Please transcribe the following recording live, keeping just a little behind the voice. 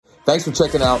Thanks for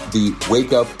checking out the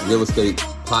Wake Up Real Estate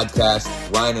podcast.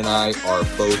 Ryan and I are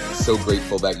both so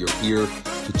grateful that you're here.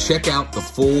 To check out the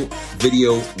full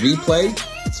video replay,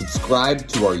 subscribe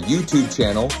to our YouTube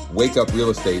channel, Wake Up Real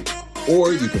Estate,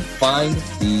 or you can find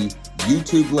the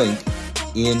YouTube link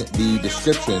in the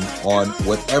description on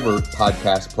whatever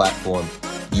podcast platform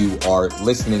you are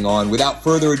listening on. Without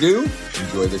further ado,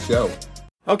 enjoy the show.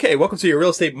 Okay, welcome to your real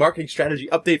estate marketing strategy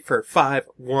update for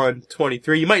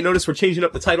 5/1/23. You might notice we're changing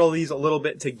up the title of these a little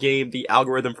bit to game the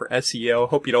algorithm for SEO.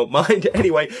 Hope you don't mind.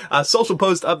 Anyway, social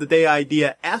post of the day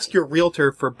idea, ask your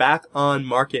realtor for back on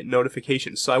market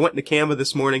notifications. So I went into Canva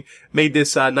this morning, made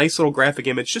this nice little graphic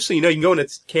image. Just so you know, you can go into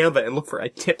Canva and look for a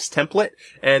tips template.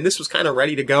 And this was kind of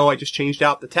ready to go. I just changed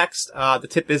out the text. The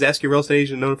tip is ask your real estate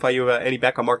agent to notify you of any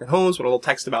back on market homes with a little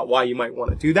text about why you might want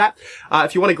to do that.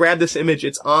 If you want to grab this image,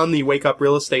 it's on the Wake Up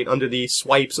Real Estate under the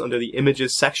swipes, under the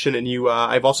images section, and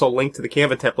I've also linked to the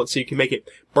Canva template so you can make it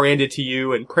branded to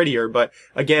you and prettier. But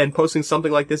again, posting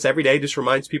something like this every day just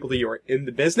reminds people that you are in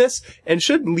the business and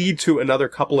should lead to another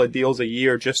couple of deals a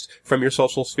year just from your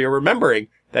social sphere, remembering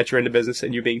that you're in the business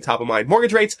and you being top of mind.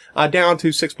 Mortgage rates down to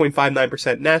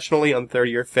 6.59% nationally on the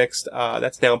 30-year fixed.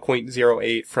 That's down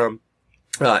 0.08 from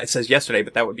it says yesterday,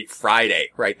 but that would be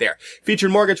Friday right there. Featured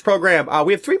mortgage program.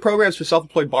 We have 3 programs for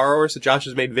self-employed borrowers that Josh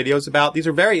has made videos about. These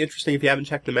are very interesting if you haven't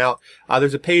checked them out.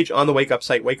 There's a page on the Wake Up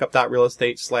site,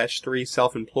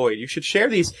 wakeup.realestate/3self-employed. You should share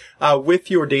these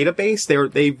with your database.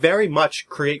 They very much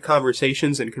create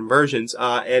conversations and conversions.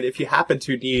 And if you happen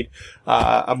to need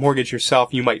a mortgage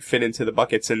yourself, you might fit into the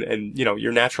buckets. And you know,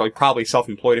 you're naturally probably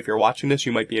self-employed. If you're watching this,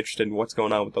 you might be interested in what's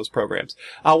going on with those programs.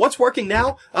 What's working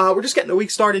now? We're just getting the week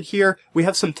started here. We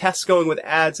have some tests going with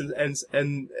ads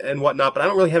and whatnot, but I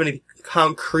don't really have anything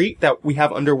concrete that we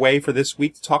have underway for this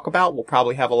week to talk about. We'll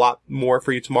probably have a lot more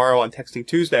for you tomorrow on Texting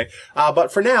Tuesday.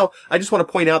 But for now, I just want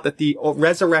to point out that the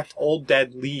Resurrect Old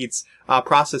Dead Leads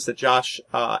process that Josh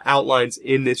outlines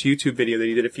in this YouTube video that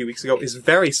he did a few weeks ago is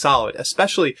very solid,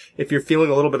 especially if you're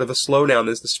feeling a little bit of a slowdown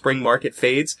as the spring market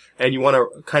fades and you want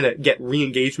to kind of get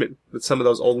re-engagement with some of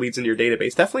those old leads in your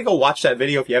database. Definitely go watch that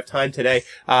video if you have time today.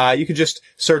 You can just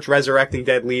search Resurrecting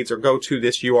Dead Leads or go to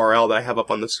this URL that I have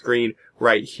up on the screen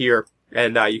right here,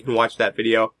 and you can watch that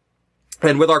video.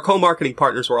 And with our co-marketing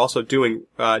partners, we're also doing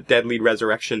dead lead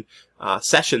resurrection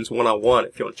sessions one-on-one,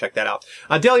 if you want to check that out.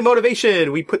 Daily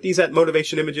motivation. We put these at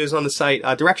motivation images on the site.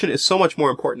 Direction is so much more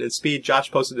important than speed.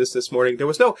 Josh posted this morning. There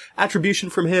was no attribution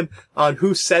from him on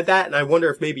who said that, and I wonder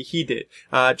if maybe he did.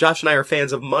 Josh and I are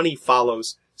fans of money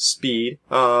follows speed.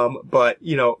 But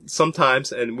you know,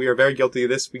 sometimes, and we are very guilty of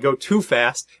this, we go too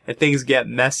fast and things get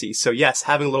messy. So yes,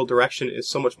 having a little direction is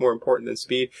so much more important than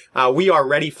speed. We are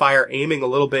ready, fire, aiming a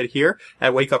little bit here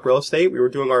at Wake Up Real Estate. We were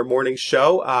doing our morning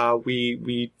show.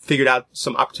 We figured out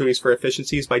some opportunities for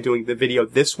efficiencies by doing the video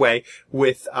this way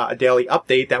with a daily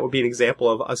update. That would be an example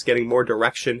of us getting more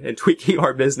direction and tweaking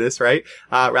our business, right?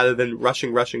 Rather than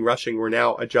rushing. We're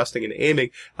now adjusting and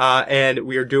aiming. And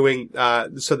we are doing,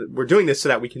 we're doing this so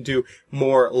that we can do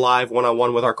more live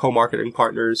one-on-one with our co-marketing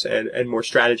partners and more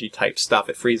strategy type stuff.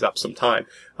 It frees up some time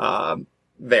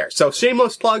there. So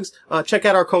shameless plugs. Check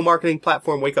out our co-marketing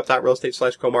platform,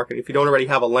 wakeup.realestate/co-marketing. If you don't already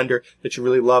have a lender that you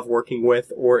really love working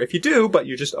with, or if you do, but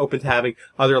you're just open to having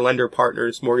other lender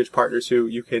partners, mortgage partners who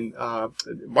you can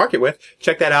market with,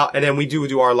 check that out. And then we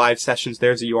do our live sessions.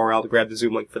 There's a URL to grab the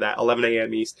Zoom link for that, 11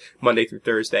 a.m. East, Monday through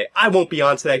Thursday. I won't be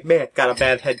on today. Man, got a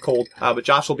bad head cold. But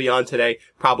Josh will be on today,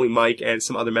 probably Mike and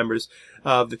some other members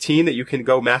of the team that you can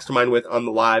go mastermind with on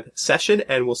the live session.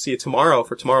 And we'll see you tomorrow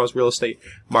for tomorrow's real estate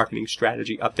marketing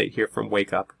strategy update here from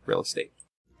Wake Up Real Estate.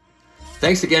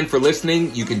 Thanks again for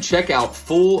listening. You can check out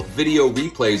full video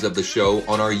replays of the show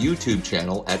on our YouTube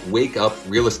channel at Wake Up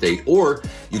Real Estate, or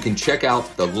you can check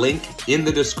out the link in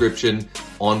the description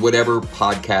on whatever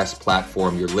podcast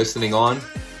platform you're listening on.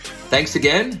 Thanks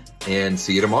again, and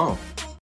see you tomorrow.